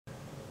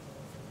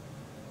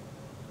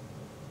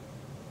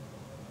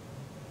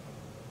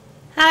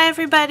Hi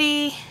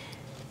everybody!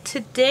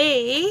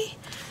 Today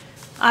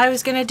I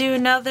was going to do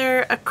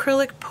another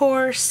acrylic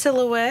pour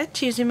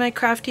silhouette using my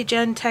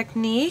CraftyJenn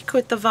technique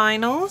with the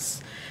vinyls.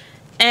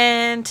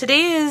 And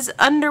today is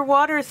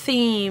underwater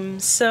theme.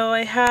 So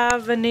I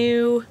have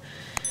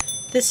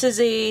this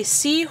is a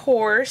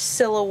Seahorse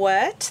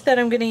silhouette that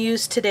I'm going to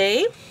use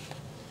today.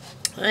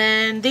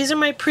 And these are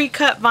my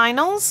pre-cut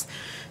vinyls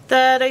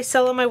that I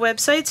sell on my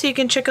website, so you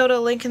can check out a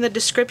link in the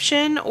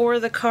description or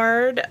the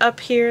card up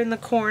here in the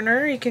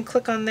corner. You can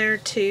click on there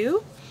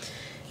too.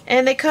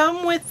 And they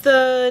come with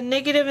the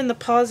negative and the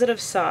positive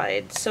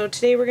side. So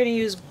today we're going to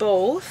use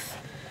both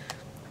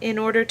in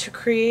order to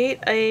create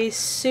a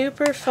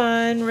super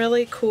fun,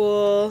 really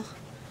cool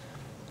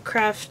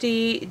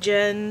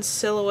CraftyJenn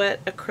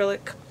silhouette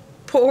acrylic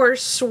pour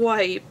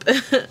swipe.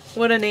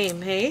 What a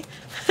name, hey?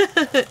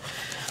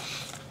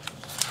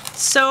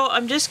 So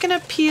I'm just going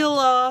to peel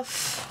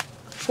off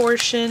a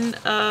portion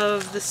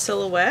of the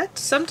silhouette.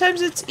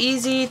 Sometimes it's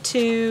easy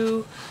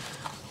to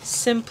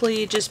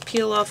simply just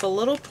peel off a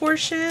little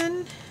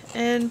portion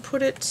and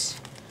put it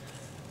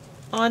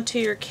onto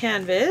your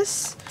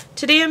canvas.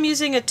 Today I'm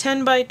using a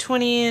 10 by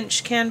 20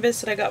 inch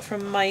canvas that I got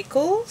from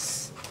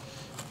Michaels.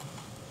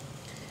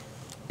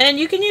 And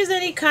you can use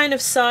any kind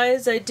of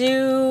size. I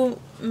do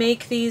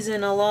make these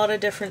in a lot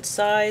of different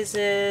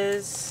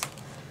sizes.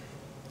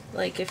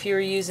 Like if you're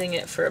using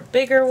it for a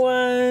bigger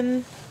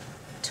one,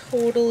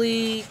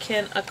 totally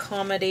can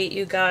accommodate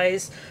you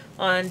guys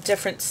on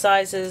different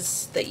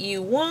sizes that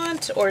you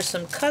want, or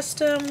some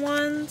custom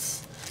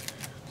ones.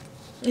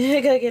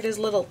 I gotta get his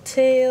little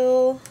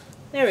tail.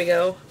 There we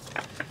go.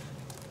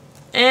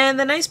 And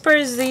the nice part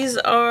is these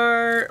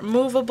are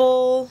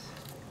movable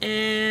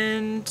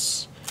and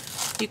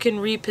you can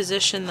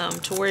reposition them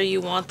to where you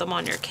want them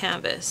on your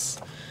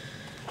canvas.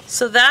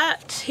 So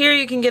that, here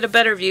you can get a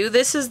better view.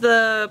 This is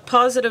the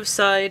positive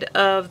side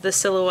of the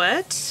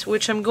silhouette,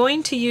 which I'm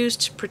going to use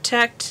to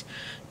protect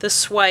the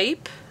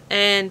swipe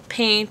and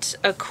paint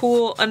a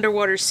cool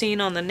underwater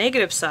scene on the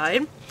negative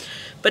side.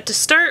 But to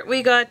start,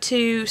 we got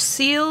to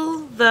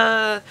seal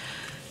the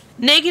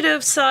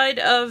negative side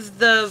of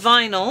the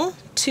vinyl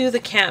to the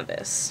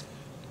canvas.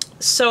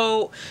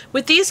 So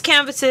with these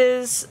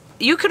canvases,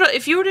 you could,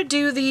 if you were to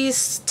do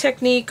these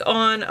technique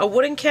on a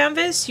wooden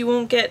canvas, you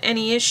won't get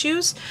any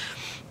issues.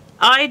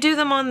 I do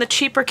them on the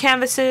cheaper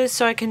canvases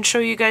so I can show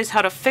you guys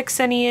how to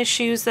fix any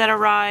issues that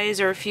arise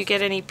or if you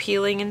get any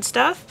peeling and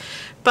stuff.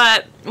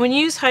 But when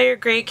you use higher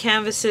grade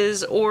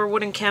canvases or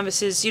wooden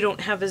canvases, you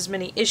don't have as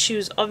many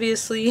issues,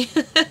 obviously.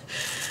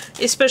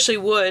 Especially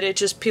wood, it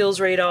just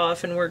peels right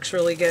off and works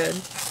really good.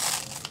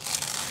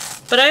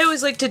 But I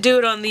always like to do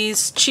it on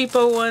these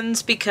cheapo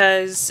ones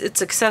because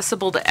it's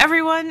accessible to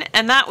everyone,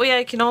 and that way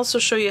I can also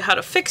show you how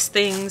to fix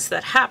things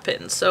that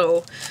happen.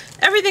 So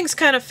everything's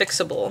kind of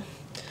fixable.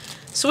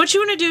 So what you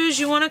want to do is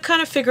you want to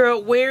kind of figure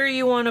out where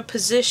you want to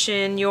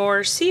position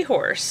your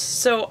seahorse.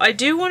 So I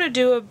do want to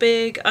do a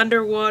big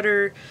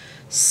underwater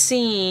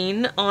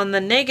scene on the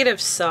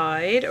negative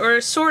side, or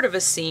sort of a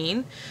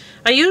scene.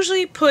 I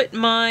usually put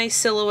my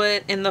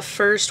silhouette in the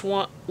first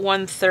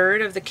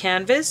one-third of the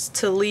canvas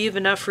to leave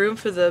enough room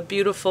for the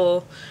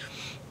beautiful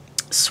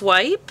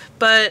swipe,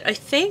 but I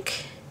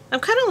think I'm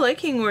kind of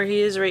liking where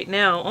he is right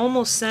now,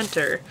 almost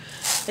center.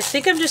 I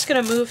think I'm just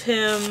going to move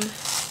him,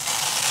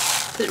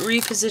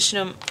 reposition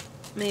him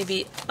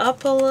maybe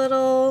up a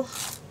little.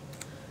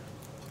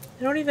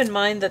 I don't even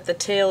mind that the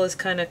tail is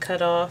kind of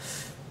cut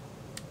off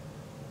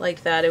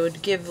like that. It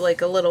would give like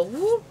a little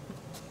whoop.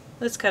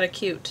 That's kind of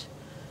cute.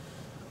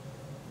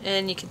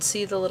 And you can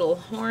see the little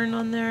horn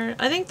on there.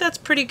 I think that's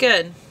pretty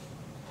good.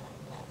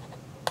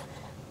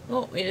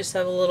 Oh, we just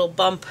have a little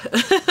bump.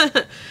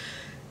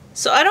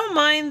 So I don't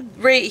mind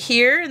right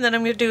here, and then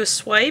I'm going to do a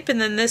swipe, and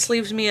then this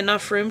leaves me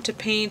enough room to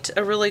paint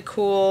a really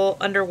cool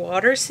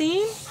underwater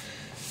scene.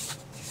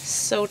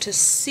 So to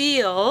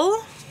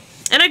seal,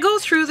 and I go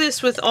through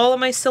this with all of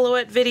my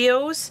silhouette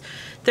videos,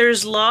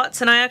 there's lots,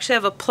 and I actually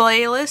have a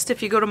playlist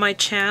if you go to my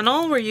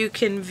channel where you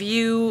can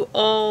view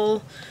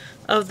all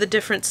of the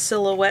different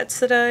silhouettes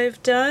that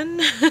I've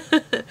done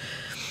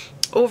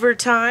over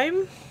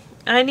time.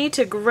 I need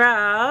to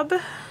grab,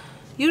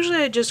 usually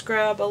I just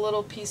grab a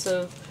little piece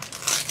of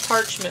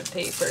parchment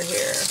paper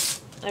here.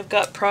 I've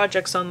got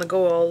projects on the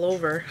go all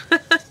over.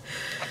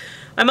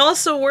 I'm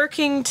also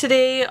working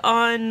today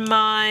on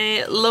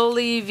my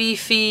Lowly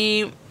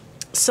Vifi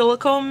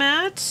silicone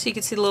mat. You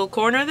can see the little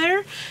corner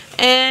there.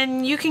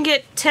 And you can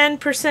get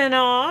 10%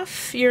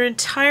 off your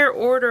entire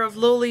order of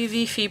Lowly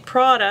Vifi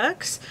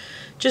products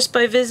just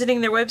by visiting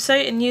their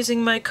website and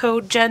using my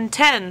code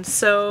JENN10.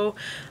 So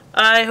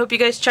I hope you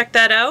guys check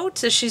that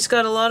out. She's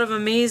got a lot of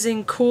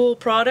amazing cool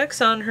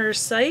products on her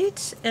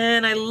site,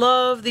 and I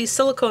love these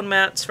silicone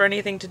mats for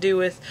anything to do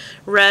with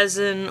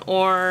resin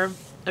or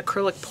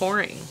acrylic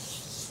pouring.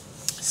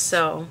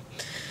 So,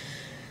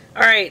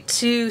 alright,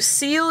 to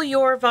seal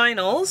your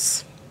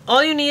vinyls,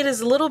 all you need is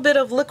a little bit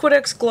of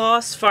Liquid-X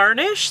gloss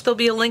varnish. There'll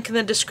be a link in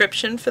the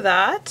description for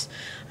that.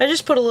 I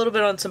just put a little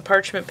bit on some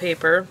parchment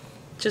paper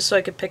just so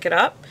I could pick it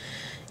up.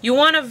 You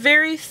want a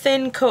very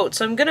thin coat,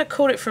 so I'm going to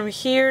coat it from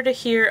here to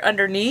here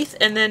underneath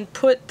and then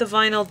put the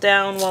vinyl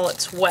down while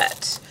it's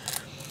wet.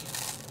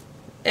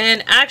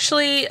 And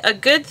actually, a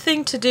good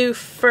thing to do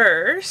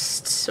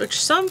first, which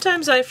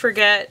sometimes I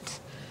forget,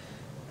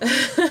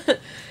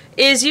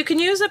 is you can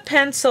use a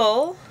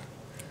pencil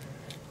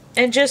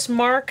and just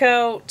mark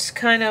out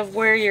kind of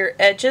where your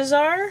edges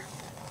are,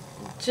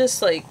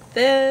 just like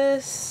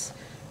this,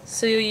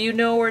 so you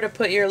know where to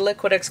put your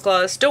Liquid-X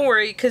gloss. Don't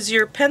worry, because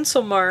your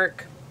pencil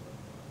mark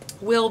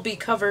will be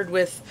covered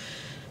with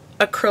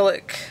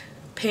acrylic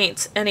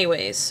paints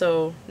anyways,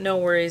 so no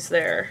worries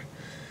there.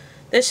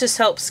 This just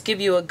helps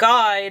give you a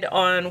guide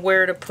on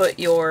where to put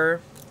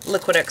your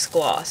Liquid-X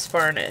gloss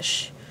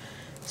varnish.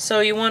 So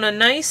you want a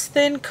nice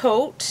thin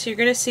coat. You're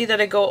going to see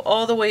that I go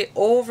all the way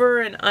over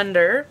and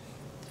under.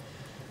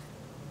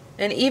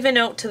 And even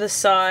out to the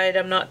side,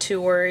 I'm not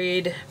too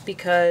worried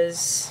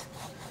because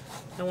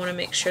I want to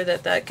make sure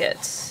that that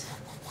gets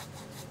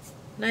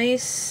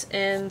nice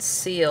and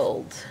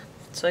sealed.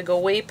 So I go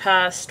way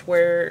past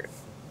where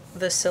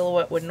the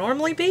silhouette would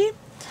normally be.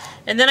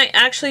 And then I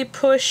actually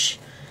push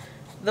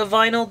the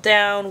vinyl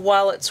down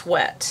while it's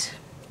wet.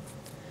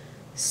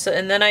 So,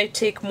 and then I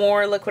take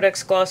more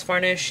Liquid-X gloss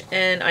varnish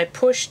and I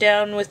push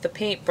down with the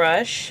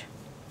paintbrush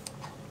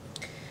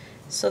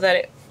so that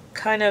it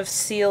kind of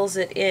seals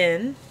it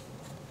in.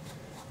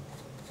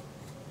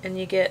 And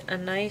you get a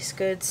nice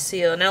good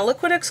seal. Now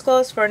Liquid-X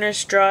gloss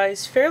varnish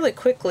dries fairly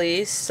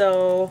quickly,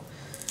 so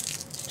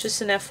just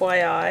an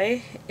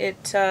FYI,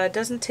 it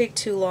doesn't take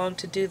too long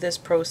to do this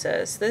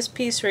process. This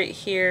piece right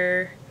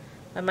here,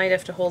 I might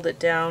have to hold it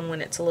down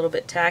when it's a little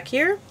bit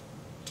tackier.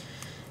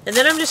 And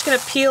then I'm just going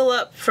to peel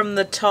up from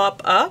the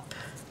top up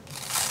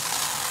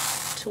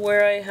to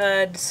where I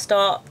had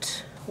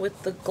stopped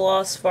with the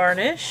gloss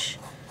varnish.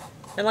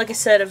 And like I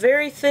said, a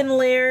very thin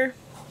layer,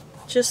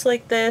 just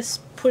like this.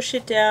 Push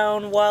it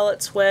down while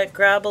it's wet,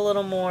 grab a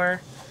little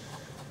more.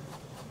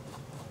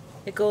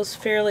 It goes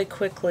fairly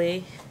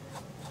quickly.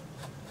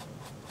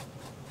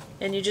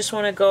 And you just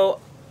want to go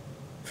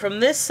from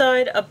this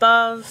side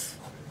above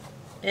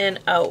and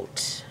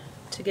out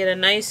to get a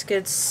nice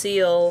good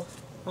seal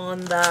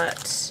on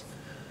that,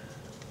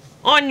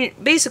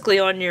 basically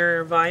on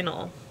your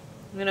vinyl.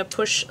 I'm going to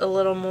push a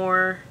little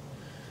more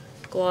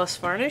gloss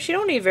varnish. You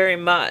don't need very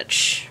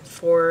much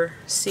for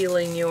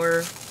sealing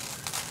your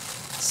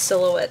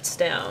silhouettes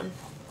down.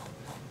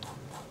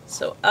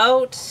 So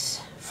out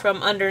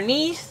from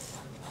underneath,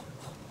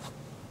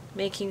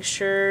 making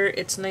sure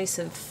it's nice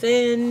and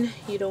thin.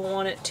 You don't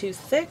want it too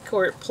thick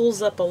or it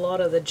pulls up a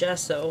lot of the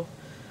gesso.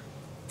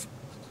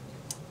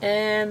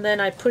 And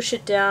then I push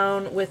it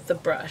down with the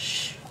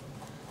brush.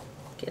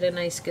 Get a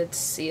nice good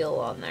seal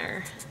on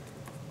there.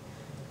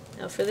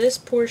 Now for this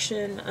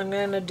portion, I'm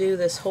going to do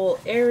this whole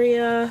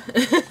area.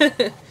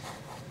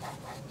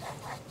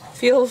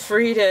 Feel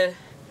free to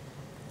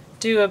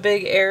do a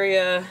big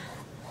area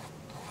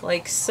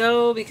like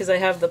so, because I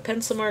have the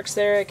pencil marks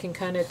there. I can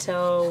kind of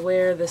tell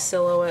where the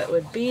silhouette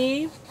would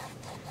be.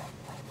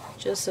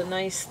 Just a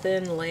nice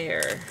thin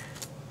layer.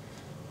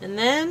 And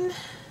then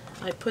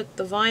I put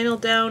the vinyl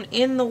down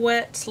in the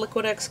wet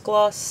Liquid-X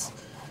gloss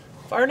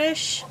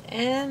varnish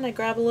and I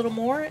grab a little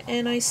more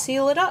and I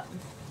seal it up.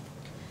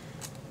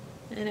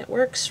 And it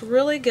works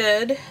really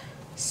good,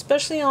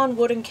 especially on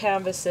wooden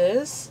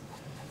canvases.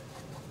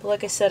 But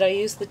like I said, I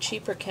use the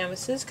cheaper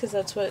canvases because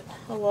that's what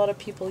a lot of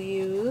people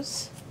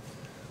use.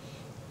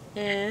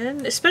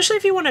 And especially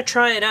if you want to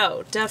try it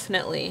out,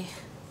 definitely.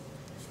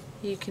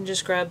 You can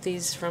just grab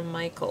these from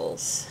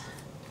Michael's.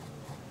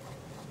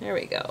 There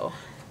we go.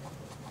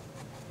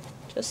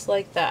 Just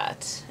like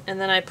that.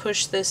 And then I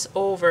push this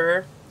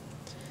over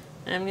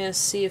and I'm going to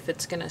see if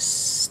it's going to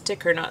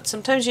stick or not.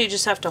 Sometimes you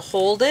just have to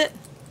hold it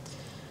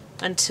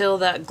until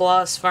that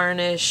gloss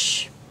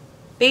varnish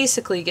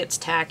basically gets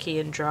tacky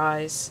and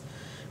dries,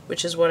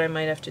 which is what I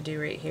might have to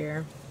do right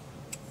here.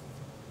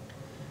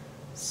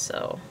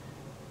 So,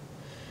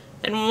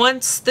 and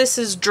once this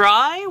is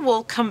dry,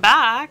 we'll come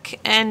back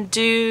and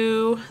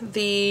do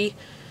the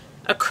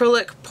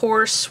acrylic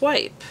pour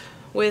swipe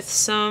with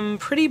some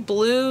pretty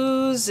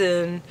blues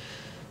and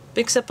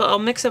I'll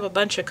mix up a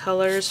bunch of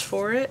colors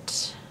for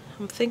it,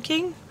 I'm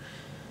thinking.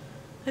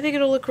 I think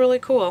it'll look really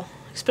cool,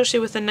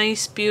 especially with a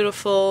nice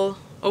beautiful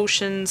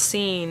ocean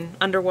scene,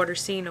 underwater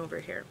scene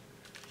over here.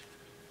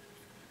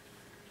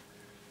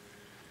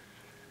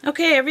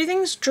 Okay,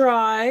 everything's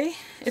dry.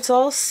 It's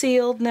all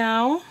sealed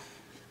now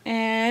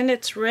and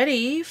it's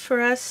ready for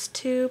us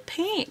to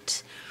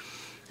paint.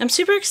 I'm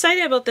super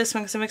excited about this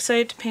one because I'm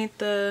excited to paint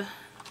the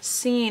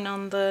scene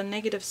on the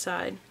negative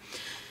side.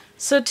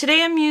 So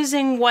today I'm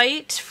using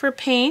white for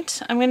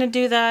paint. I'm going to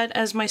do that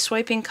as my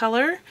swiping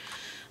color.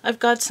 I've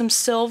got some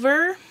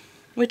silver,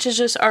 which is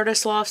just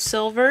Artist Loft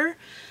silver.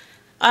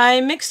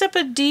 I mixed up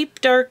a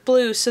deep dark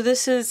blue, so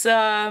this is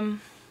the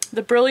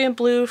Brilliant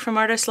Blue from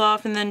Artist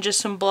Loft and then just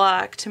some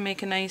black to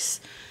make a nice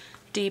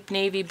deep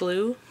navy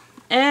blue.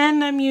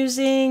 And I'm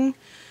using,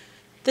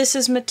 this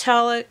is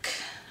metallic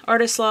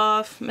Artist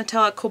Loft,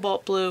 metallic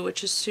cobalt blue,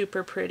 which is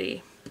super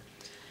pretty.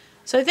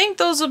 So I think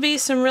those will be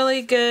some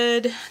really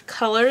good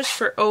colors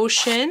for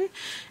ocean.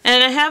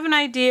 And I have an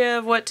idea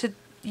of what to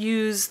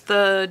use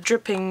the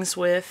drippings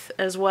with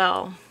as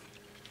well.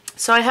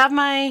 So I have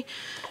my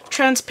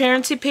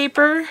transparency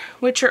paper,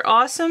 which are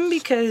awesome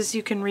because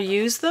you can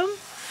reuse them.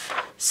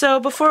 So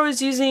before I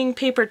was using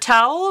paper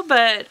towel,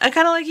 but I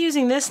kind of like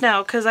using this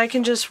now because I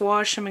can just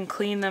wash them and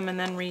clean them and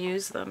then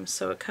reuse them.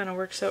 So it kind of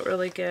works out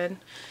really good.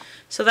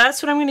 So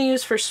that's what I'm going to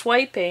use for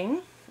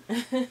swiping.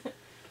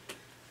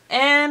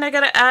 And I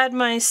gotta add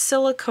my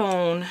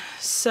silicone.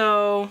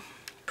 So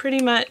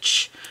pretty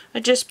much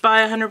I just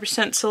buy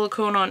 100%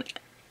 silicone on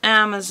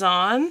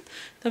Amazon.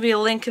 There'll be a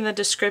link in the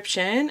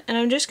description. And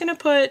I'm just gonna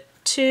put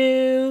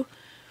 2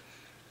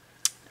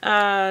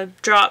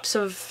 drops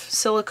of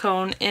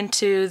silicone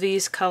into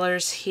these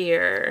colors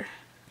here.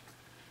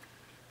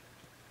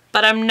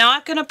 But I'm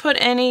not gonna put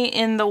any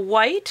in the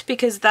white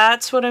because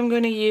that's what I'm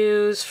gonna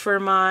use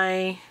for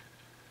my,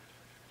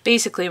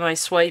 basically my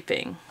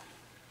swiping.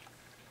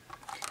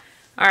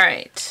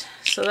 Alright,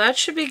 so that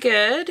should be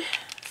good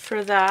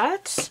for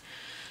that.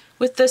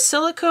 With the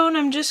silicone,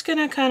 I'm just going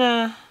to kind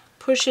of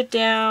push it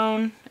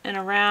down and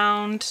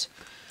around.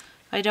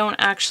 I don't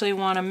actually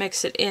want to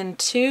mix it in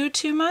too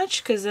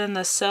much because then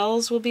the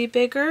cells will be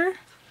bigger.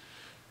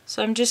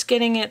 So I'm just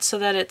getting it so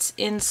that it's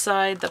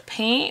inside the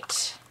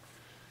paint.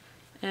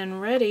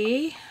 And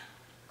ready.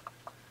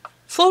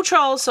 Floetrol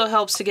also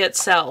helps to get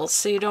cells,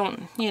 so you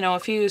don't,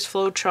 if you use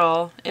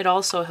Floetrol, it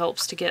also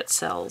helps to get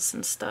cells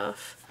and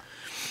stuff.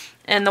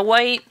 And the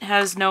white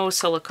has no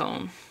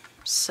silicone.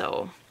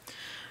 So,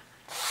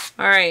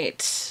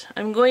 alright,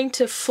 I'm going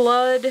to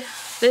flood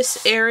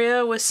this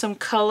area with some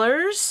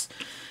colors.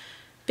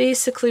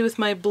 Basically with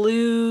my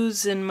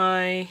blues and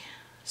my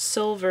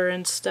silver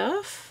and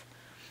stuff.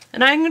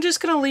 And I'm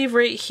just going to leave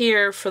right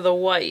here for the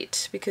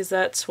white because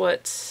that's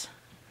what's...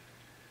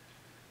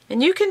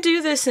 And you can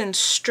do this in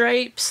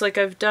stripes like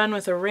I've done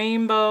with a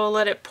rainbow.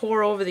 Let it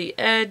pour over the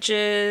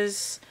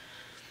edges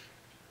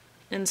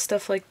and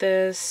stuff like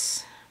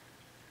this.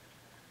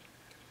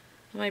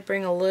 I might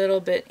bring a little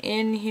bit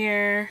in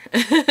here.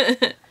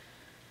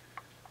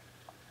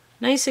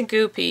 Nice and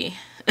goopy.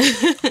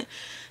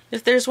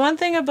 If there's one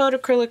thing about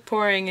acrylic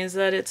pouring is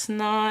that it's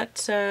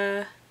not,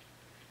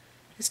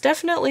 it's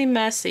definitely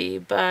messy,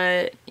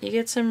 but you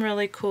get some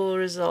really cool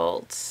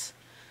results.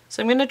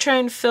 So I'm going to try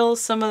and fill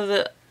some of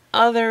the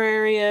other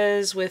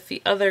areas with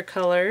the other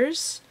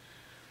colors.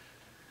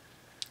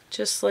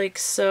 Just like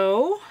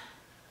so.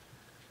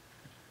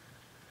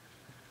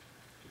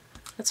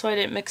 That's why I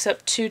didn't mix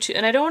up too,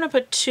 and I don't want to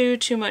put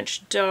too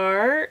much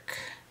dark.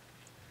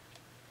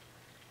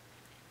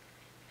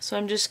 So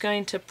I'm just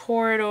going to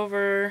pour it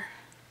over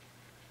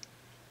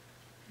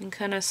and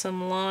kind of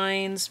some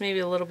lines, maybe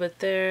a little bit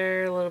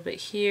there, a little bit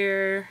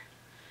here.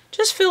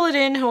 Just fill it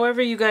in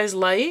however you guys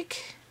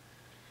like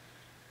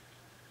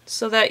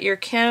so that your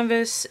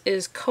canvas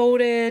is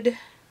coated,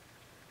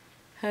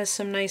 has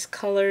some nice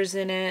colors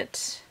in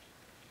it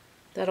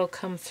that'll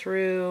come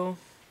through.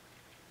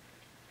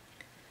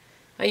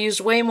 I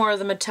used way more of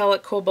the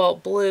metallic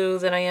cobalt blue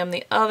than I am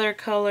the other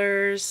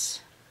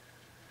colors.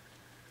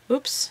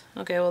 Oops.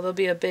 Okay, well there'll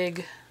be a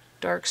big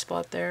dark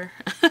spot there.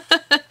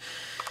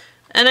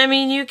 And I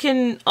mean, you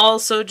can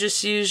also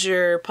just use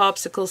your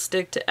popsicle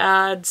stick to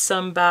add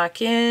some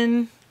back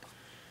in.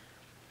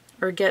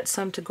 Or get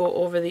some to go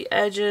over the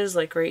edges,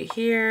 like right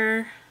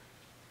here.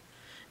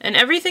 And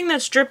everything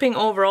that's dripping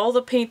over, all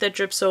the paint that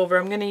drips over,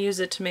 I'm going to use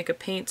it to make a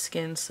paint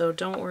skin. So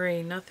don't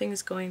worry,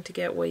 nothing's going to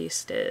get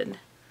wasted.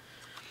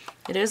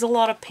 It is a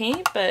lot of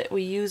paint, but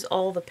we use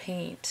all the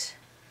paint.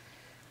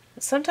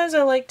 Sometimes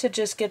I like to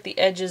just get the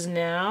edges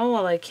now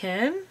while I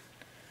can,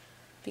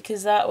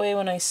 because that way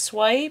when I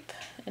swipe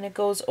and it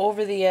goes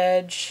over the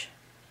edge,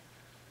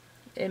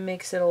 it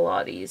makes it a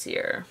lot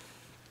easier.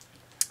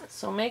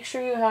 So make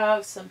sure you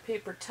have some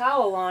paper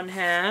towel on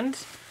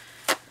hand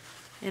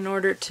in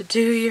order to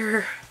do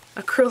your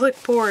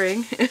acrylic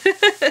pouring.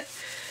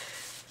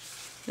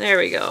 There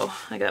we go.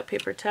 I got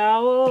paper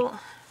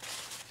towel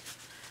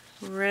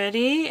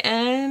ready,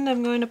 and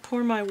I'm going to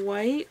pour my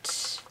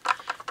white,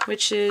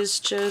 which is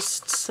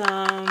just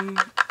some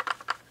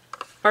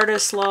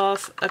Artist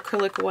Loft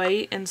acrylic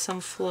white and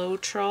some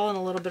Floetrol and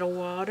a little bit of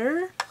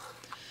water.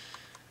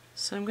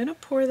 So I'm going to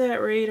pour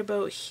that right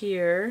about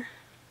here.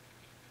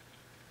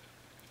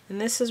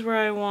 And this is where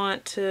I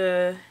want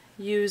to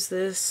use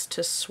this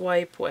to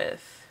swipe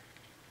with.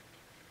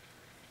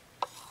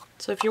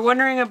 So if you're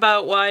wondering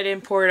about why I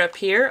didn't pour it up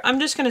here, I'm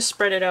just going to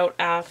spread it out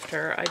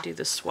after I do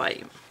the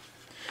swipe.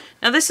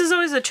 Now this is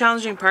always a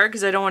challenging part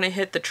because I don't want to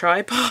hit the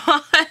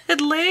tripod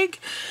leg,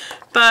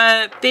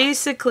 but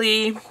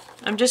basically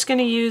I'm just going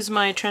to use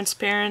my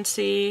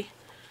transparency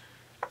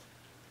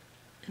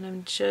and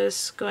I'm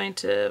just going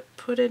to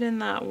put it in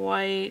that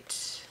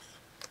white,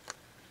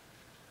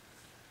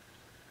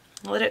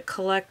 let it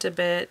collect a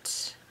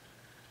bit.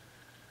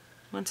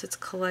 Once it's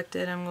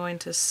collected, I'm going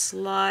to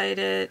slide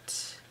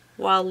it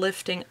while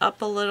lifting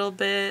up a little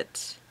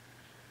bit.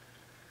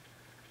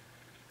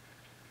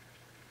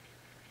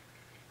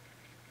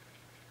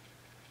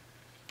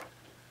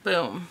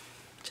 Boom.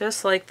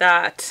 Just like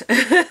that.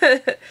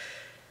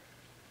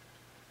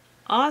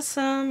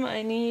 Awesome.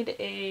 I need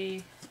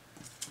a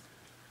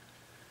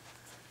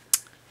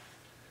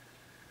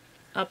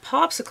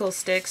popsicle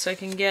stick so I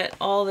can get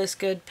all this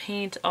good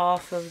paint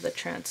off of the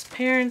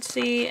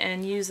transparency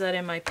and use that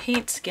in my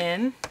paint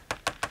skin.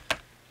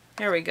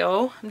 There we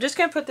go. I'm just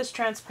going to put this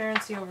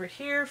transparency over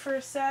here for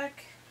a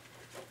sec.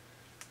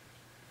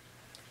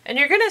 And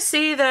you're going to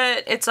see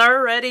that it's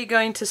already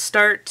going to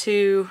start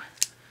to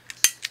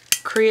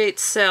create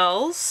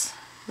cells,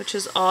 which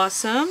is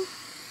awesome.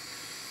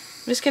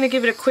 I'm just going to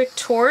give it a quick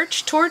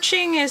torch.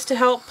 Torching is to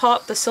help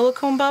pop the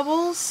silicone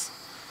bubbles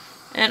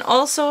and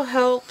also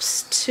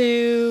helps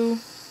to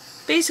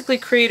basically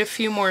create a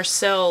few more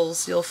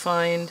cells, you'll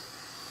find.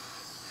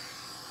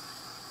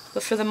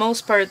 But for the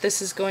most part,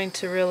 this is going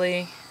to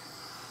really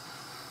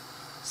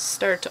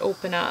start to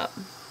open up.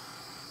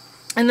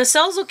 And the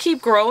cells will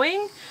keep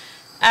growing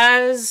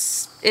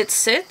as it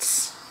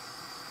sits.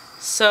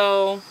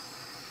 So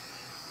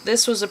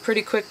this was a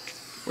pretty quick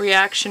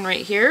reaction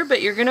right here,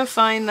 but you're gonna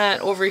find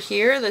that over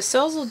here the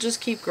cells will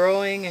just keep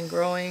growing and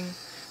growing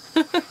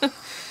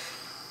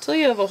until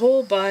you have a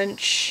whole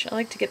bunch. I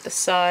like to get the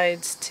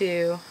sides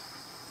too.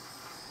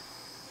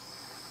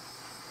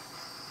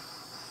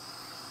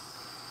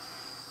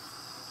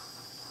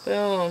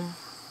 Boom.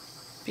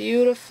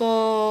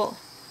 Beautiful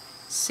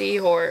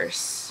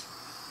seahorse.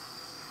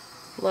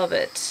 Love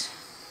it.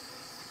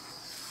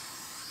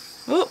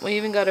 Oh, we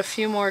even got a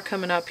few more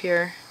coming up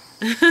here.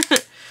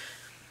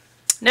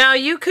 Now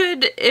you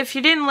could, if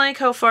you didn't like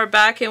how far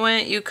back it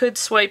went, you could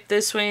swipe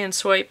this way and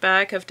swipe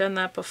back. I've done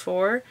that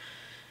before.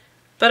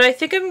 But I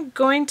think I'm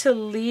going to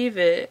leave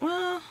it.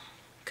 Well,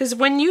 because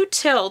when you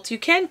tilt, you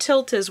can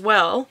tilt as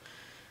well.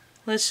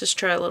 Let's just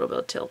try a little bit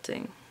of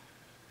tilting.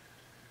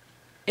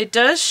 It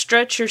does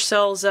stretch your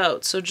cells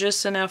out, so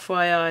just an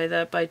FYI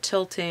that by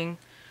tilting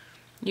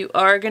you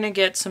are going to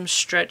get some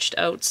stretched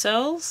out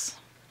cells.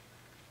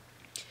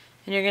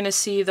 And you're going to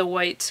see the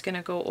white's going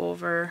to go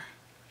over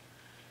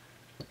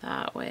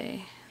that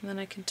way. And then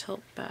I can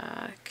tilt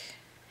back.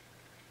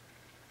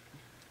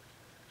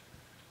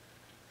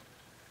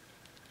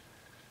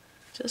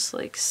 Just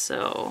like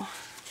so.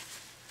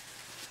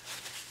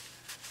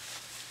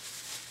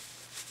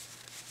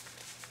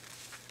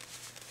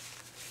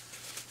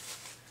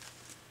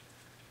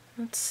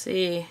 Let's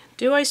see.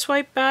 Do I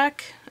swipe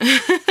back?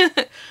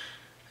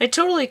 I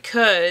totally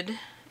could,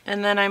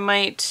 and then I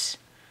might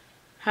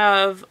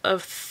have a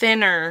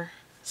thinner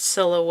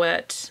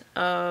silhouette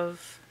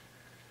of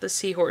the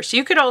seahorse.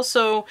 You could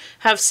also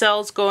have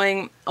cells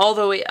going all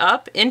the way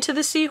up into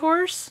the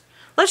seahorse.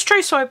 Let's try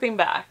swiping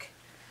back.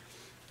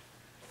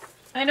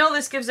 I know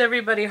this gives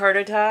everybody heart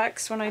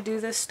attacks when I do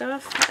this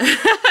stuff.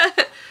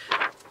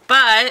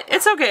 But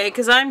it's okay,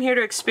 because I'm here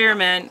to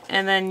experiment,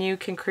 and then you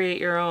can create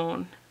your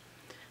own.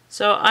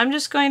 So I'm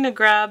just going to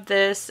grab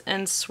this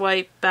and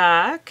swipe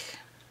back,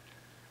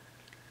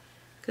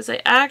 because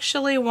I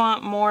actually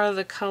want more of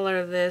the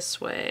color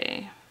this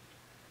way.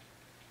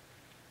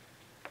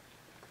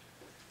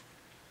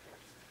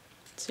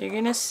 So you're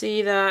going to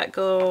see that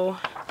go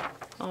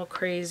all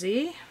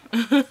crazy.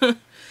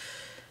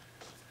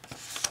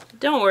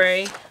 Don't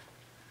worry.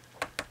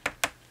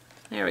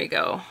 There we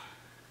go.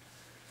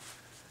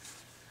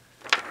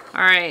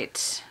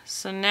 Alright,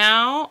 so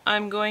now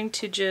I'm going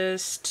to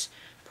just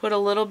put a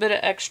little bit of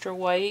extra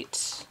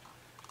white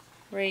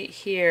right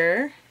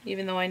here,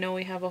 even though I know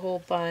we have a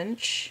whole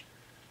bunch.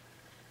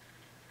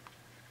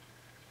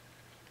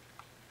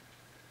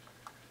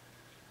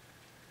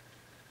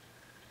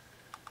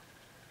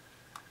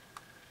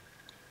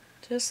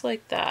 Just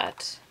like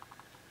that.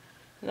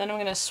 And then I'm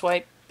going to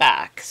swipe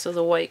back so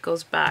the white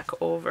goes back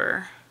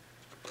over.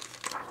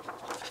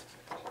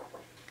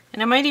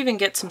 And I might even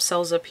get some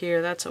cells up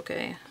here, that's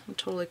okay. I'm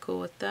totally cool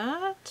with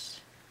that.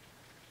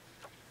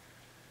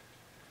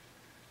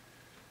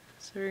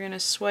 So we're going to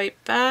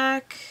swipe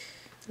back,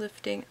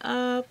 lifting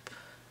up.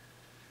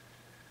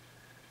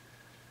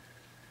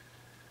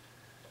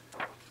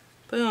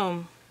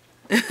 Boom.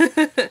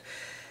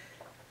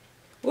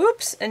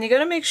 Whoops, and you got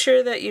to make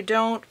sure that you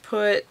don't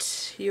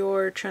put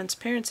your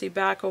transparency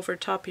back over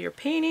top of your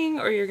painting,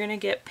 or you're going to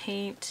get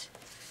paint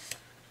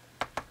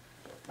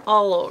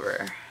all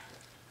over.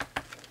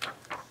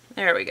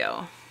 There we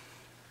go.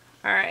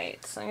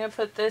 Alright, so I'm going to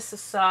put this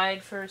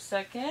aside for a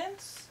second.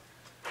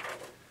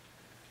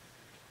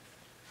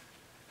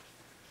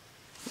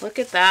 Look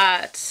at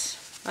that.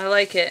 I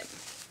like it.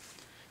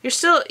 You're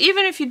still,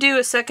 even if you do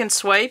a second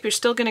swipe, you're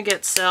still going to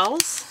get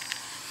cells.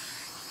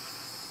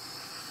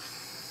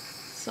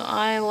 So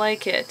I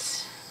like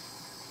it.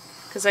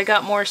 Because I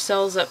got more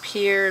cells up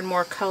here and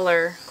more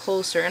color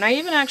closer. And I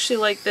even actually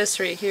like this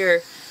right here.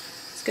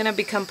 It's going to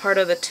become part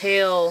of the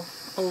tail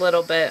a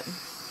little bit.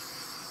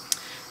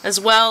 As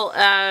well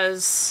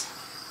as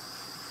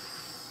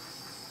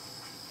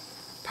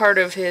part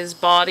of his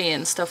body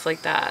and stuff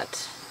like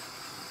that.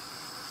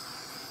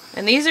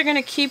 And these are going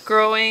to keep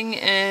growing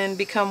and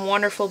become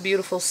wonderful,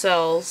 beautiful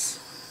cells.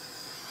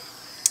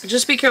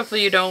 Just be careful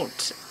you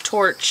don't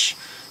torch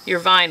your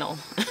vinyl.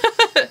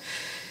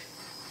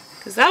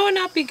 because that would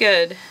not be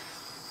good.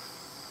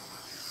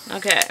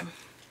 Okay.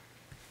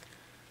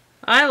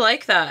 I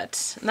like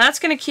that. And that's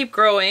going to keep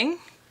growing.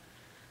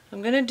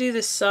 I'm going to do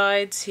the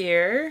sides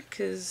here,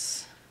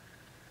 because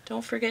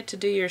don't forget to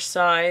do your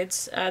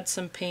sides. Add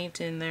some paint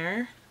in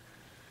there.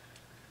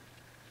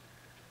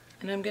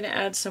 And I'm going to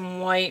add some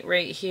white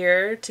right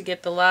here to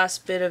get the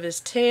last bit of his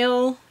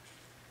tail.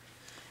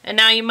 And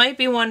now you might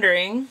be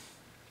wondering,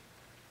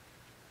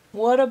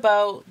 what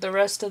about the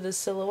rest of the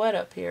silhouette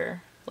up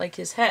here, like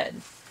his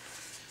head?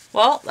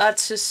 Well,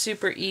 that's just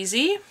super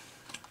easy.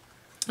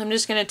 I'm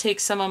just going to take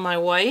some of my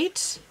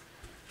white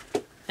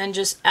and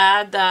just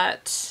add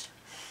that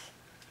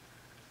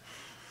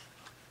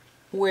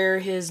where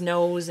his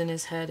nose and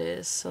his head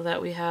is, so that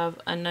we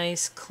have a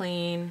nice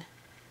clean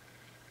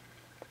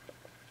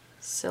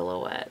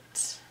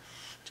silhouette,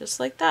 just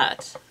like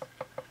that.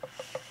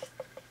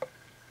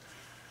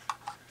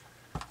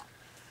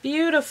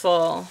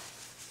 Beautiful.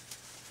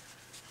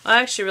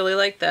 I actually really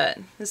like that.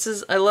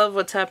 I love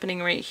what's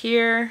happening right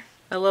here.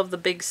 I love the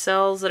big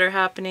cells that are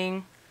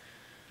happening.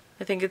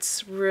 I think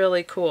it's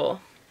really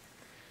cool.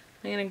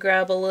 I'm gonna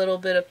grab a little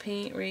bit of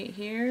paint right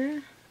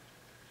here.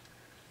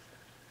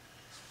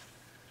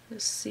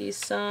 Just see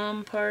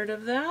some part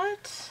of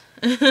that.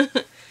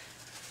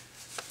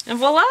 And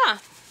voila!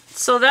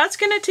 So that's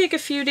gonna take a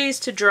few days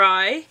to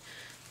dry,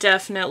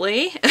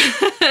 definitely.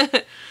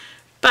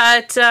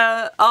 But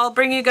I'll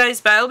bring you guys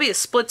back. It'll be a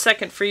split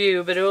second for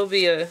you, but it will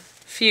be a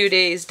few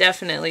days,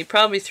 definitely.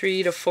 Probably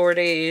 3 to 4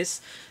 days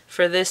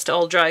for this to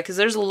all dry, because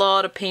there's a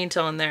lot of paint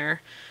on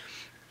there.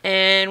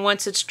 And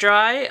once it's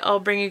dry, I'll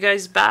bring you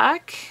guys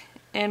back,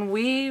 and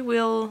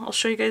I'll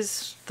show you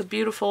guys the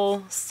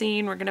beautiful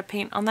scene we're going to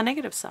paint on the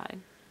negative side.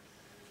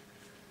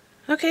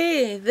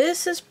 Okay,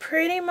 this is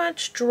pretty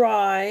much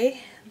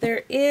dry.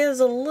 There is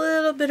a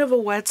little bit of a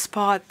wet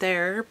spot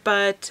there,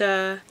 but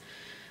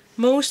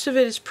most of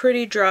it is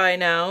pretty dry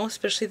now,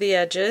 especially the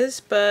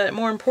edges, but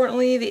more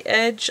importantly, the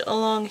edge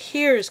along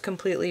here is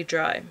completely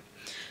dry.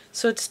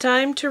 So it's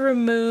time to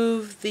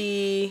remove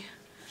the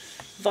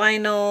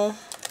vinyl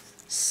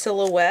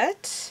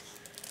silhouette.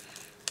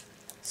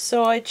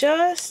 So I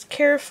just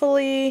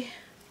carefully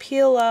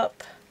peel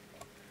up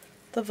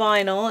the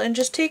vinyl, and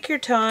just take your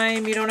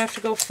time. You don't have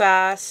to go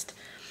fast.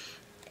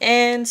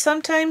 And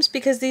sometimes,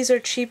 because these are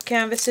cheap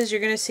canvases,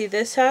 you're going to see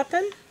this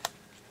happen,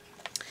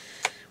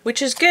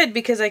 which is good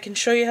because I can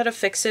show you how to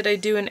fix it. I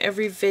do in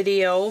every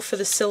video for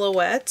the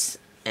silhouettes.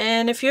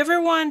 And if you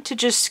ever want to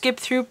just skip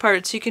through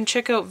parts, you can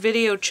check out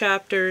video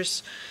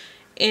chapters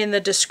in the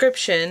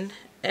description,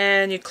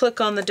 and you click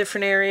on the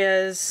different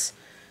areas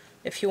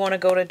if you want to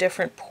go to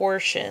different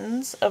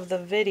portions of the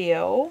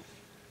video.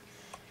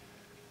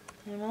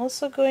 I'm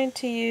also going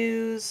to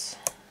use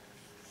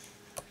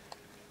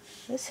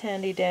this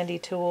handy dandy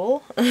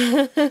tool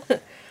because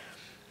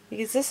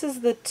this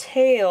is the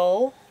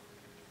tail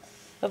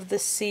of the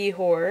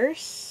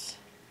Seahorse.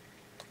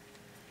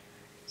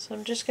 So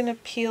I'm just going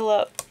to peel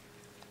up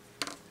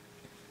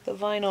the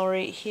vinyl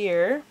right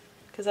here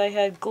because I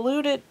had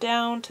glued it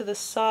down to the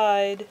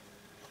side.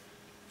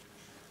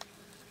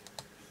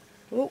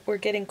 Ooh, we're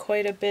getting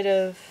quite a bit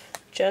of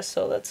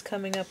gesso that's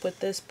coming up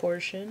with this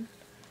portion.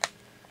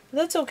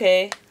 That's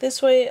okay.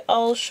 This way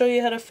I'll show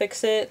you how to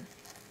fix it,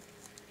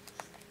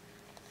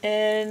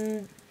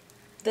 and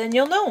then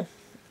you'll know.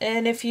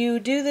 And if you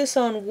do this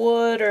on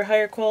wood or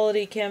higher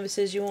quality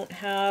canvases, you won't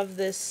have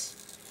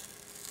this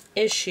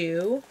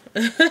issue.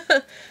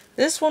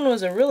 This one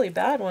was a really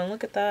bad one.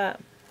 Look at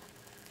that.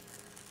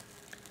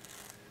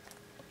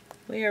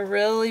 We are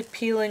really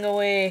peeling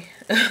away.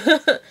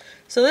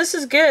 So this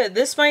is good.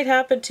 This might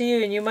happen to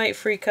you and you might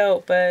freak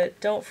out, but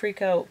don't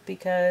freak out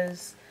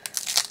because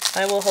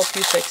I will help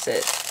you fix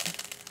it.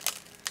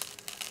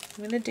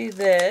 I'm going to do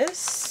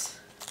this.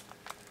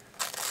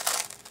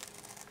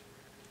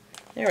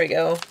 There we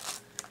go.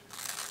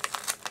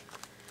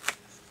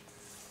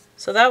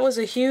 So that was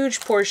a huge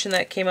portion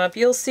that came up.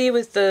 You'll see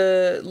with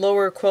the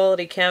lower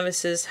quality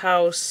canvases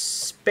how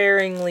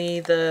sparingly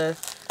the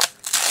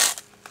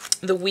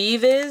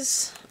weave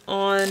is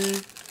on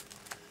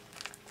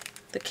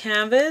the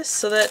canvas.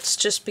 So that's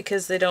just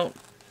because they don't,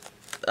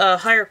 a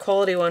higher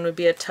quality one would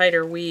be a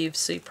tighter weave,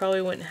 so you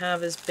probably wouldn't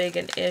have as big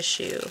an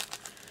issue.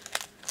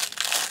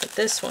 But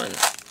this one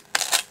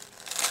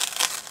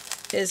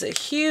is a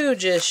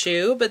huge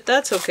issue, but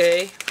that's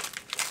okay.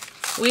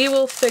 We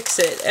will fix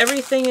it.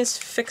 Everything is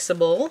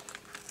fixable.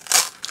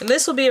 And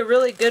this will be a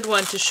really good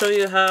one to show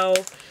you how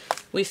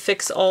we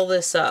fix all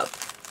this up,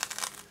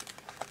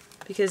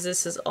 because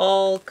this is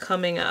all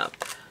coming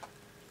up.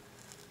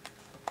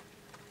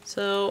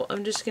 So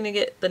I'm just going to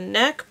get the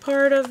neck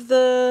part of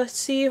the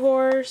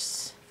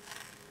Seahorse.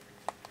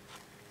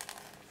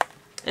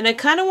 And I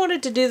kind of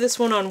wanted to do this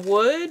one on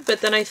wood,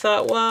 but then I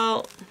thought,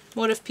 well,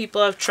 what if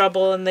people have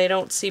trouble and they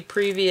don't see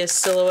previous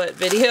silhouette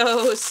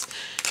videos?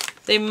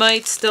 They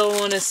might still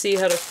want to see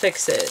how to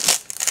fix it.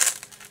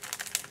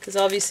 Because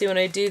obviously when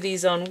I do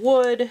these on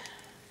wood,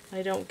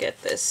 I don't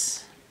get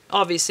this.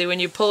 Obviously when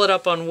you pull it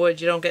up on wood,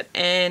 you don't get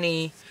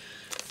any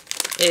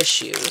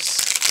issues.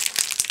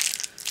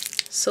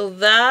 So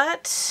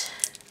that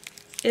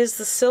is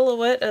the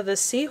silhouette of the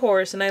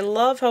Seahorse, and I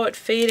love how it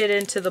faded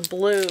into the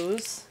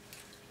blues.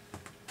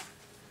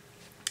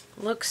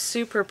 Looks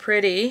super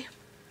pretty.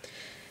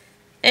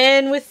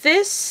 And with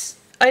this,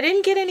 I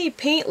didn't get any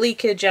paint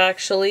leakage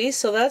actually,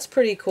 so that's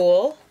pretty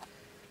cool.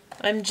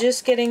 I'm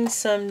just getting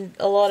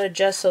a lot of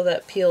gesso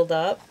that peeled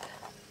up,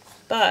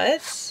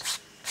 but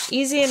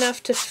easy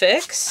enough to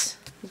fix.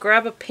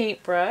 Grab a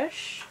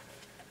paintbrush.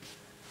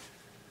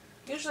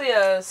 Usually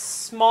a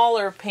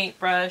smaller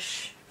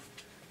paintbrush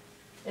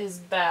is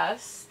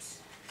best.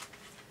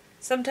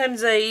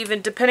 Sometimes I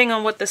even, depending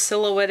on what the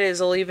silhouette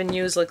is, I'll even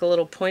use like a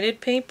little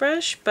pointed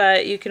paintbrush,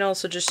 but you can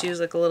also just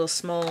use like a little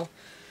small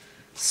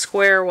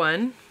square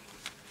one.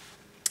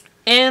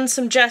 And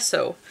some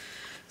gesso.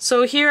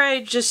 So here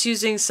I'm just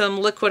using some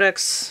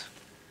Liquid-X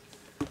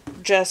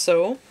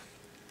gesso.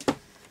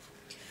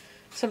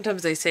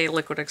 Sometimes they say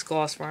Liquid-X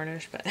gloss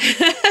varnish, but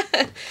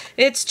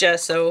it's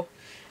gesso.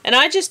 And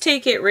I just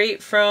take it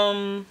right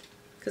from,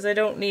 because I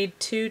don't need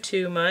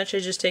too much, I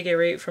just take it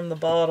right from the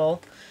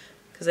bottle,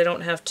 because I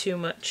don't have too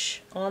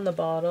much on the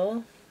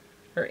bottle,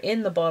 or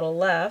in the bottle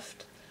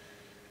left.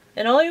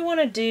 And all you want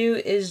to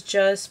do is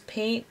just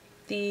paint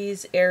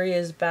these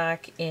areas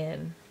back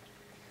in.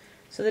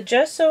 So the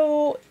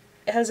gesso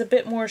has a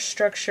bit more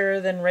structure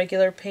than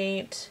regular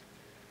paint,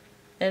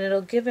 and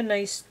it'll give a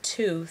nice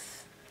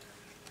tooth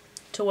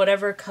to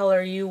whatever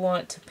color you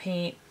want to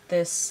paint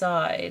this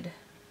side.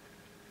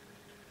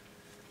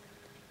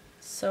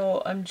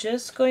 So I'm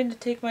just going to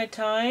take my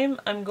time.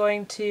 I'm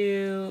going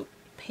to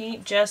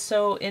paint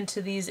gesso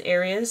into these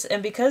areas,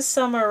 and because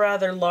some are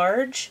rather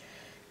large,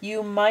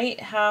 you might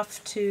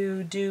have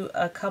to do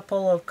a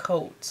couple of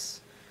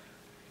coats.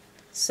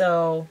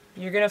 So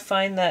you're going to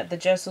find that the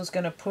gesso is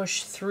going to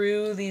push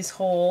through these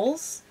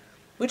holes,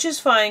 which is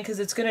fine because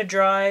it's going to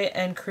dry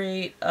and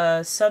create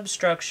a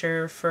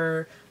substructure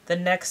for the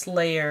next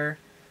layer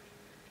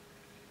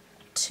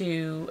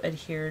to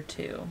adhere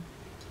to.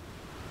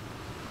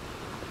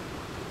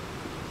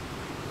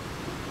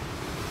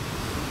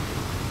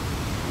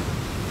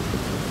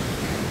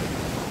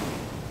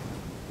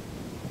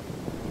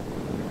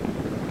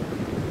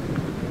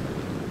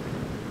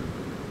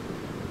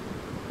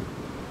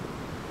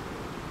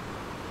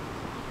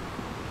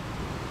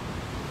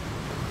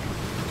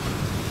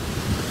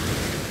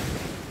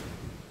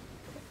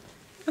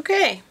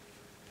 Okay,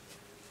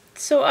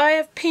 so I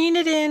have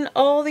painted in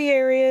all the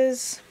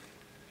areas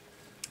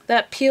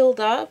that peeled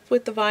up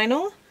with the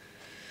vinyl,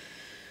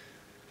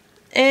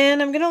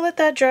 and I'm going to let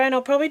that dry, and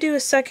I'll probably do a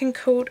second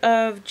coat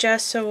of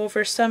gesso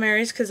over some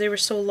areas because they were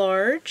so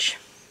large.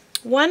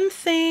 One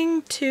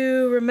thing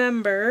to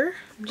remember,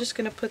 I'm just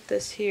going to put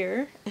this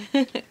here,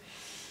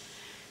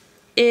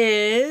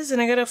 is,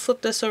 and I got to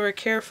flip this over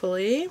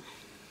carefully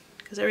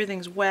because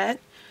everything's wet,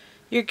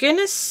 you're going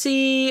to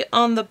see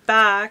on the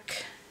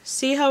back,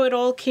 see how it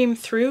all came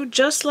through?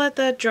 Just let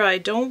that dry.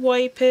 Don't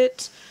wipe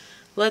it.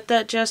 Let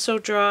that gesso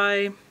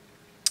dry.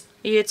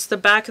 It's the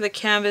back of the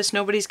canvas.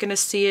 Nobody's going to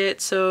see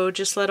it, so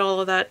just let all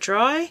of that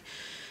dry.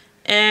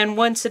 And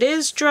once it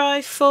is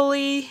dry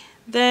fully,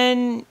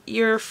 then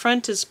your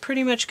front is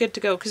pretty much good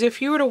to go. Because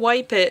if you were to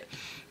wipe it,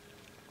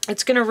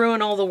 it's going to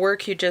ruin all the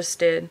work you just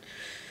did.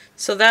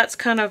 So that's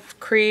kind of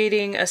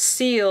creating a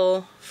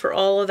seal for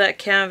all of that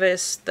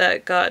canvas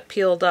that got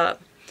peeled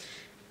up.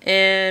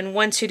 And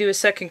once you do a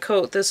second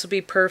coat, this will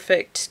be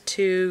perfect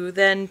to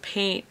then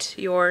paint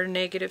your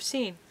negative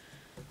scene.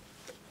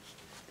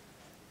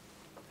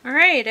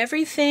 Alright,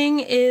 everything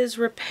is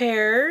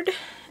repaired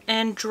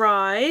and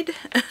dried.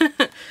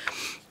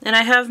 And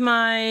I have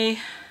my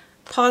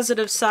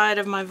positive side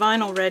of my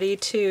vinyl ready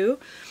too.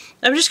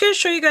 I'm just going to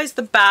show you guys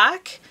the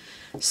back.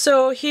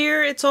 So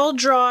here it's all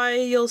dry.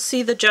 You'll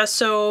see the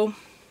gesso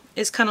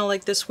is kind of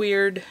like this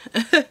weird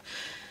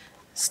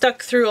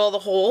stuck through all the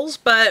holes,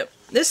 but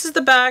this is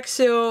the back,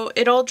 so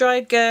it all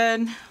dried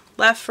good,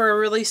 left for a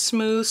really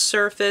smooth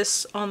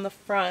surface on the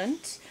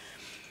front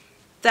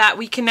that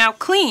we can now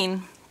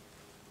clean.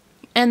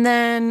 And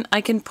then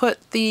I can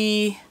put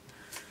the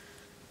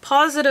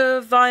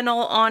positive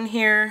vinyl on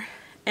here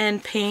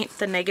and paint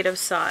the negative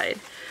side.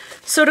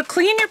 So to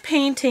clean your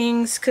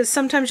paintings, because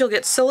sometimes you'll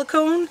get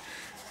silicone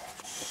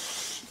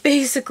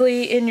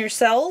basically in your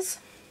cells,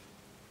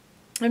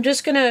 I'm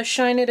just going to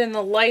shine it in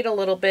the light a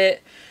little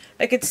bit.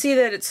 I could see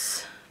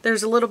that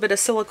there's a little bit of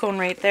silicone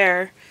right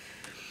there.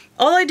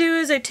 All I do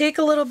is I take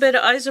a little bit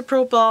of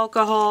isopropyl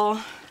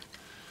alcohol,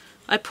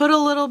 I put a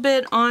little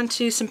bit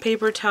onto some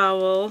paper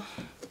towel,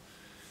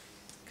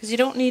 because you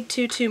don't need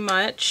too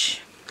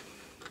much.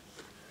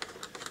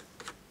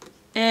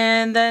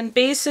 And then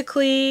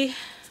basically,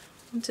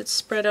 once it's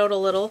spread out a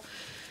little,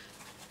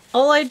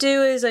 all I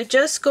do is I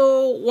just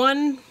go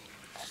one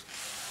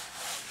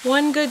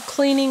good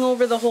cleaning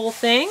over the whole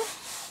thing.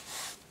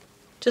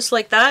 Just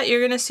like that. You're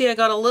going to see I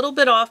got a little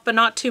bit off, but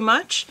not too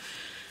much.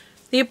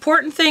 The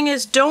important thing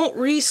is don't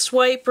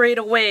re-swipe right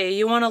away.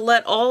 You want to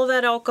let all of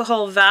that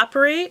alcohol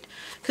evaporate,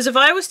 because if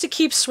I was to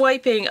keep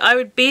swiping, I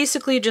would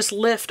basically just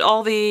lift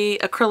all the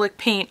acrylic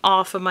paint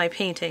off of my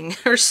painting,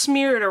 or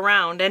smear it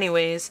around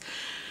anyways.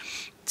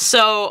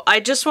 So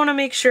I just want to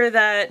make sure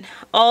that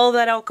all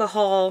that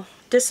alcohol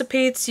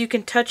dissipates. You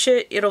can touch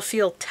it, it'll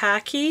feel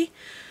tacky.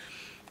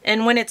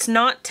 And when it's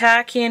not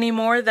tacky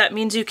anymore, that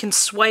means you can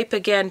swipe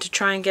again to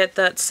try and get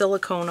that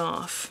silicone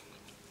off.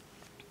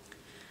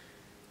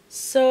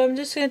 So I'm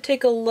just going to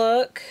take a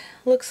look.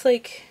 Looks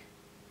like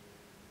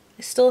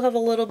I still have a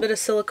little bit of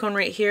silicone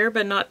right here,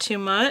 but not too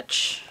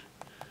much.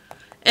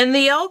 And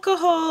the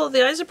alcohol, the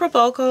isopropyl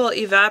alcohol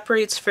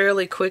evaporates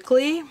fairly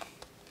quickly.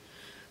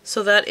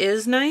 So that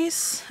is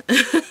nice.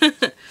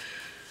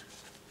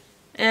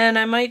 And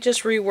I might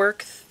just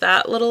rework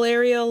that little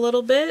area a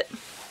little bit.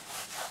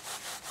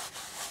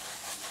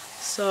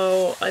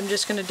 So I'm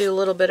just going to do a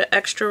little bit of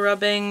extra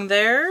rubbing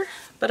there.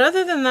 But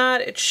other than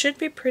that, it should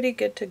be pretty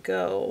good to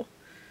go.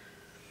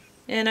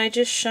 And I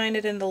just shine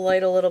it in the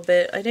light a little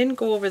bit. I didn't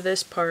go over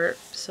this part,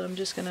 so I'm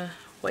just going to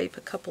wipe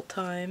a couple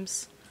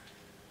times.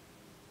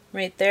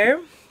 Right there.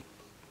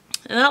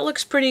 And that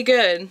looks pretty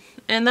good.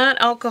 And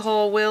that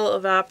alcohol will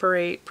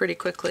evaporate pretty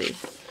quickly.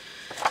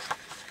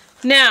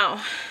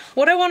 Now,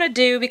 what I want to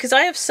do, because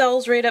I have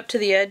cells right up to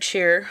the edge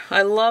here.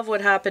 I love what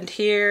happened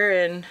here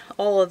and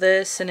all of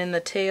this and in the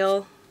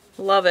tail.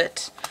 Love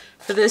it.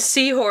 For this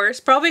seahorse,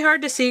 probably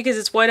hard to see because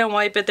it's white on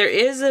white, but there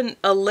is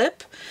a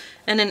lip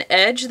and an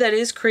edge that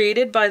is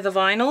created by the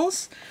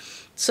vinyls.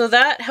 So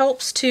that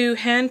helps to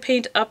hand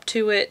paint up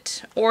to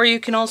it, or you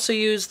can also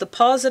use the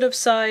positive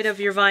side of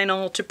your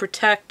vinyl to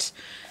protect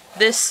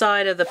this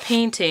side of the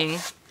painting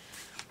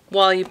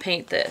while you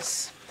paint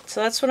this.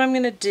 So that's what I'm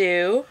going to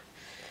do.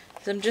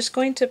 I'm just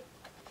going to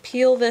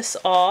peel this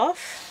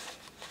off.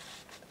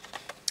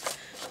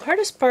 The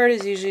hardest part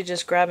is usually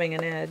just grabbing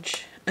an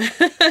edge.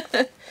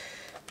 But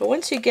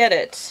once you get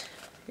it,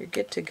 you're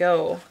good to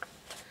go.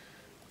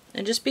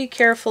 And just be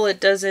careful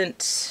it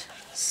doesn't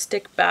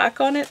stick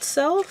back on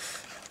itself,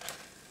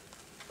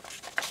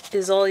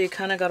 is all you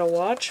kind of got to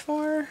watch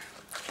for.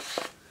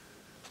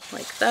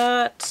 Like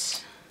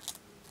that.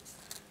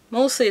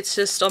 Mostly it's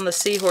just on the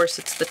seahorse,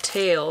 it's the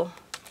tail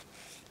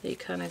that you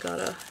kind of got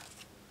to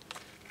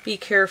be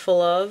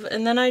careful of.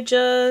 And then I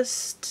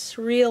just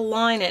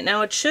realign it.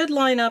 Now it should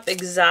line up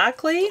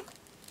exactly.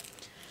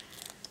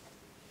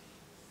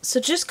 So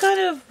just kind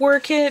of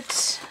work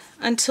it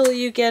until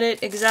you get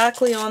it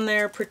exactly on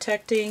there,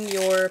 protecting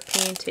your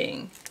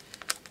painting.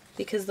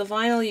 Because the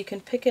vinyl, you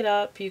can pick it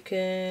up, you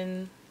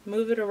can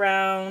move it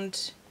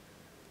around,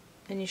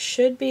 and you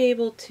should be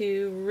able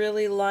to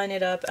really line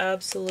it up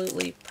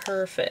absolutely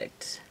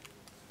perfect.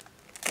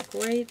 Like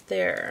right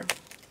there.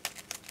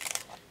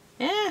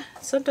 Yeah,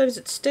 sometimes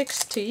it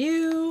sticks to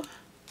you.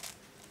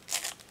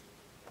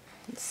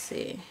 Let's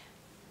see.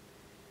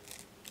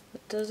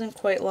 It doesn't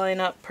quite line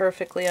up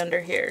perfectly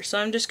under here, so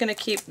I'm just going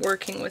to keep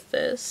working with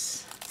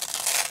this.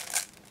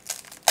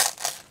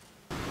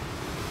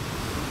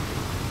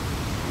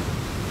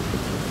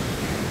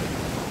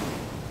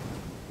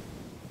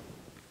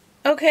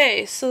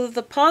 Okay, so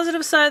the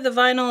positive side of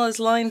the vinyl is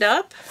lined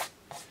up,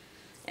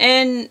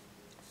 and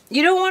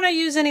you don't want to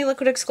use any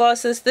Liquitex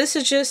glosses. This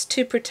is just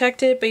to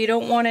protect it, but you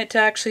don't want it to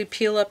actually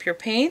peel up your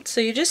paint,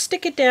 so you just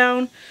stick it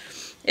down.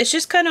 It's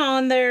just kind of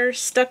on there,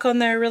 stuck on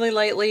there really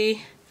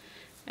lightly,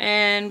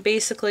 and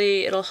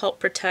basically it'll help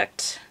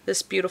protect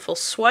this beautiful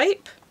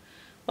swipe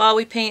while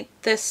we paint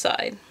this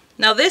side.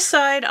 Now this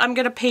side I'm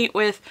going to paint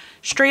with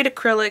straight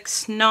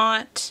acrylics,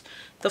 not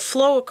the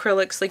flow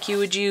acrylics like you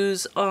would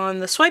use on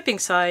the swiping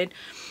side,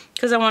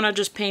 because I want to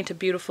just paint a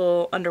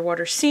beautiful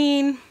underwater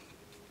scene.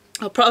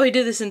 I'll probably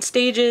do this in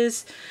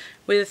stages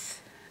with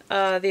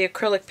the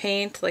acrylic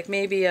paint, like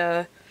maybe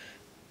a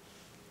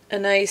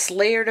nice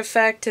layered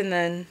effect, and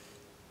then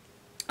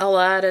I'll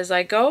add as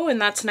I go. And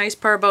that's the nice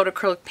part about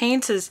acrylic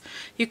paints, is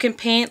you can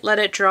paint, let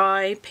it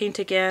dry, paint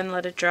again,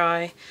 let it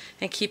dry,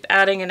 and keep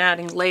adding and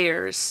adding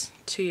layers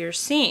to your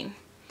scene.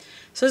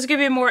 So this is going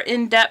to be a more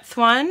in-depth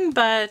one,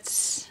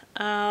 but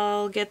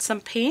I'll get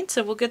some paints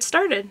and we'll get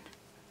started.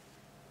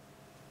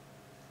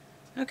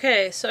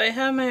 Okay, so I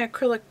have my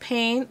acrylic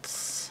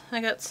paints.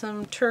 I got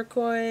some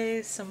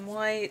turquoise, some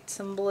white,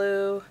 some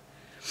blue,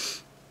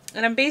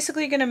 and I'm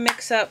basically going to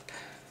mix up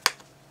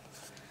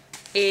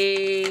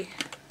like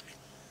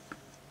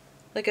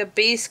a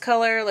base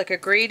color, like a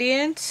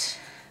gradient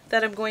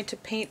that I'm going to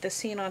paint the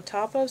scene on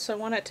top of. So I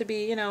want it to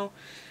be, you know,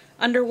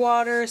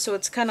 underwater, so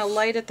it's kind of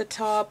light at the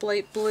top,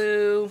 light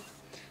blue.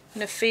 I'm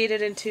going to fade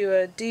it into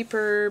a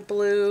deeper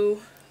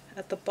blue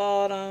at the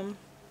bottom.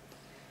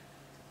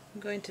 I'm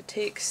going to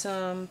take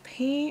some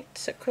paint,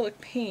 acrylic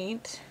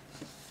paint,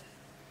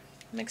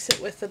 mix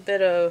it with a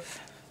bit of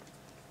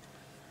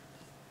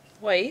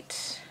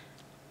white.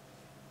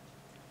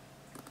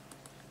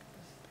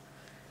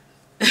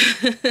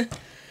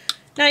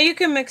 Now you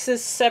can mix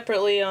this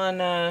separately on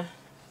a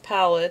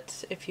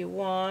palette if you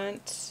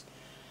want,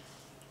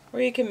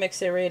 or you can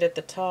mix it right at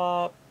the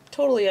top.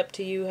 Totally up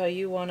to you how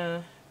you want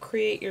to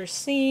create your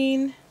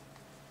scene.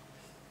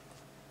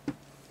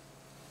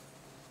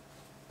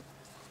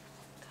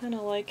 Kind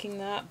of liking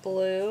that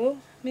blue,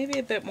 maybe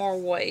a bit more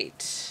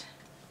white.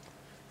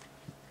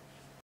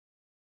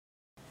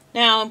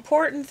 Now,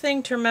 important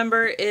thing to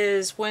remember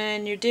is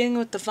when you're dealing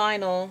with the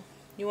vinyl,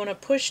 you want to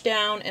push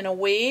down and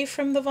away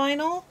from the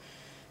vinyl.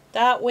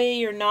 That way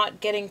you're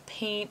not getting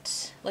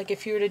paint, like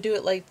if you were to do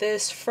it like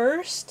this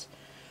first,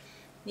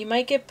 you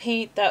might get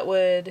paint that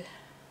would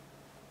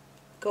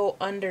go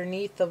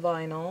underneath the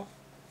vinyl.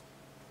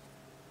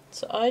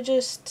 So I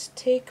just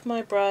take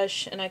my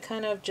brush and I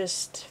kind of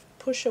just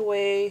push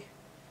away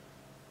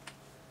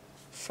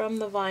from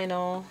the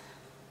vinyl.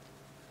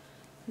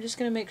 I'm just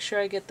going to make sure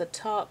I get the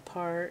top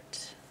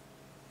part.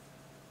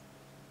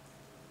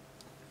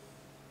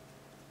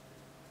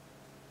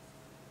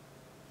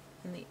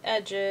 And the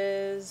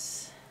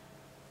edges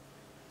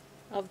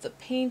of the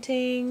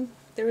painting.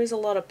 There is a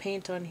lot of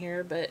paint on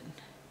here, but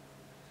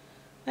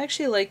I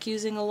actually like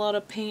using a lot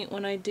of paint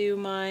when I do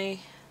my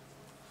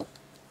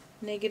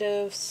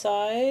negative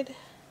side.